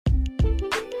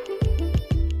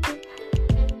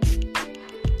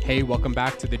Hey, welcome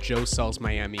back to the Joe Sells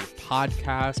Miami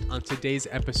podcast. On today's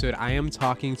episode, I am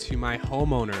talking to my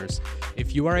homeowners.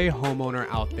 If you are a homeowner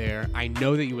out there, I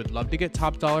know that you would love to get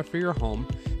top dollar for your home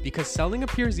because selling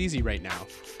appears easy right now.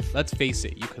 Let's face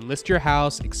it, you can list your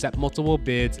house, accept multiple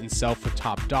bids, and sell for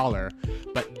top dollar.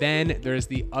 But then there's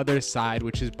the other side,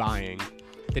 which is buying.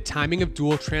 The timing of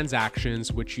dual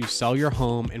transactions, which you sell your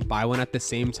home and buy one at the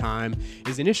same time,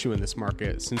 is an issue in this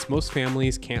market since most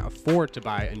families can't afford to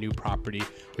buy a new property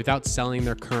without selling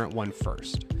their current one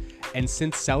first. And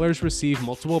since sellers receive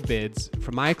multiple bids,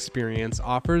 from my experience,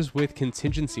 offers with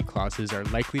contingency clauses are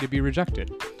likely to be rejected.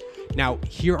 Now,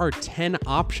 here are 10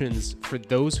 options for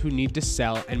those who need to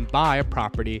sell and buy a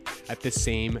property at the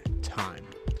same time.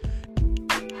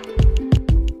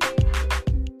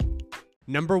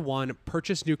 Number one,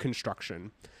 purchase new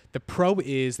construction. The pro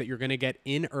is that you're going to get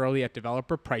in early at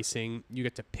developer pricing. You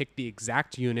get to pick the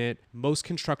exact unit. Most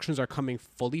constructions are coming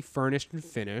fully furnished and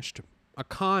finished. A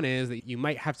con is that you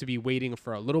might have to be waiting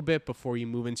for a little bit before you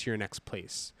move into your next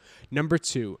place. Number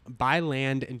two, buy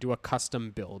land and do a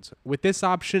custom build. With this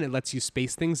option, it lets you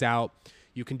space things out.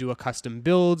 You can do a custom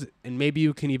build, and maybe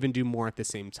you can even do more at the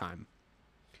same time.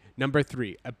 Number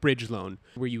three, a bridge loan,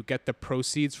 where you get the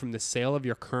proceeds from the sale of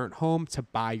your current home to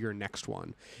buy your next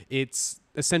one. It's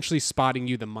essentially spotting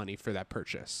you the money for that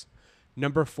purchase.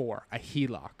 Number four, a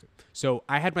HELOC. So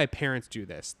I had my parents do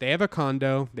this. They have a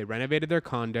condo. They renovated their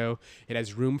condo. It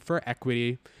has room for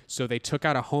equity. So they took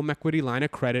out a home equity line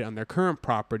of credit on their current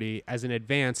property as an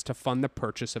advance to fund the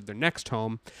purchase of their next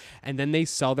home. And then they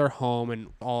sell their home and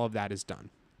all of that is done.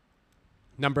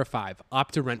 Number five,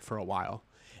 opt to rent for a while.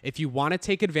 If you want to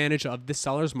take advantage of the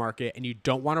seller's market and you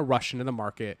don't want to rush into the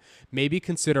market, maybe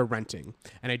consider renting.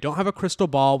 And I don't have a crystal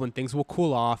ball when things will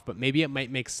cool off, but maybe it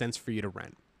might make sense for you to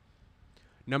rent.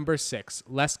 Number six,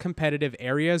 less competitive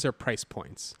areas or price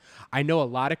points. I know a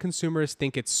lot of consumers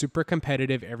think it's super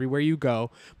competitive everywhere you go,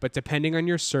 but depending on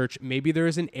your search, maybe there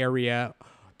is an area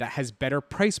that has better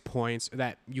price points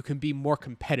that you can be more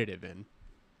competitive in.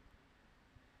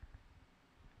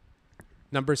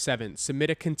 Number seven,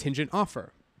 submit a contingent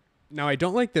offer. Now, I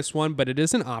don't like this one, but it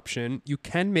is an option. You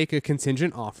can make a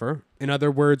contingent offer. In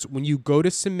other words, when you go to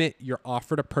submit your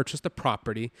offer to purchase the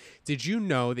property, did you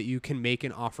know that you can make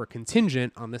an offer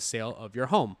contingent on the sale of your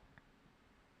home?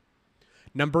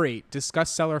 Number eight,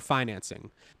 discuss seller financing.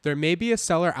 There may be a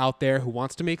seller out there who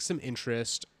wants to make some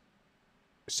interest,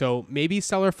 so maybe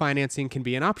seller financing can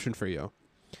be an option for you.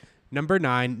 Number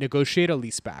nine, negotiate a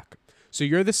leaseback. So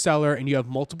you're the seller and you have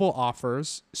multiple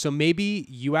offers. So maybe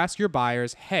you ask your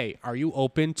buyers, hey, are you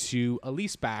open to a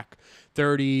lease back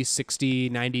 30, 60,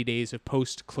 90 days of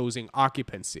post-closing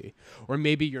occupancy? Or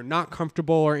maybe you're not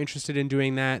comfortable or interested in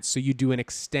doing that, so you do an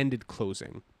extended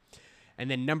closing. And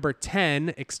then number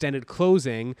 10, extended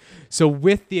closing. So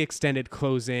with the extended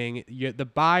closing, the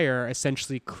buyer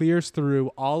essentially clears through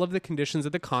all of the conditions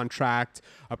of the contract,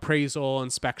 appraisal,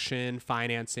 inspection,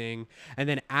 financing. And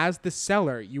then as the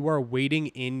seller, you are waiting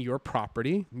in your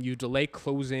property. You delay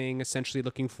closing, essentially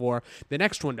looking for the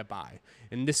next one to buy.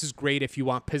 And this is great if you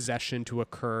want possession to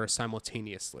occur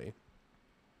simultaneously.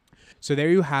 So there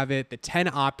you have it, the 10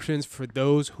 options for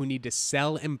those who need to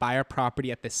sell and buy a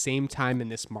property at the same time in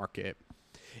this market.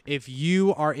 If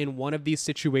you are in one of these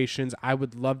situations, I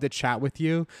would love to chat with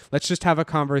you. Let's just have a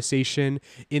conversation.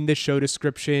 In the show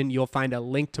description, you'll find a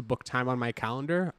link to book time on my calendar.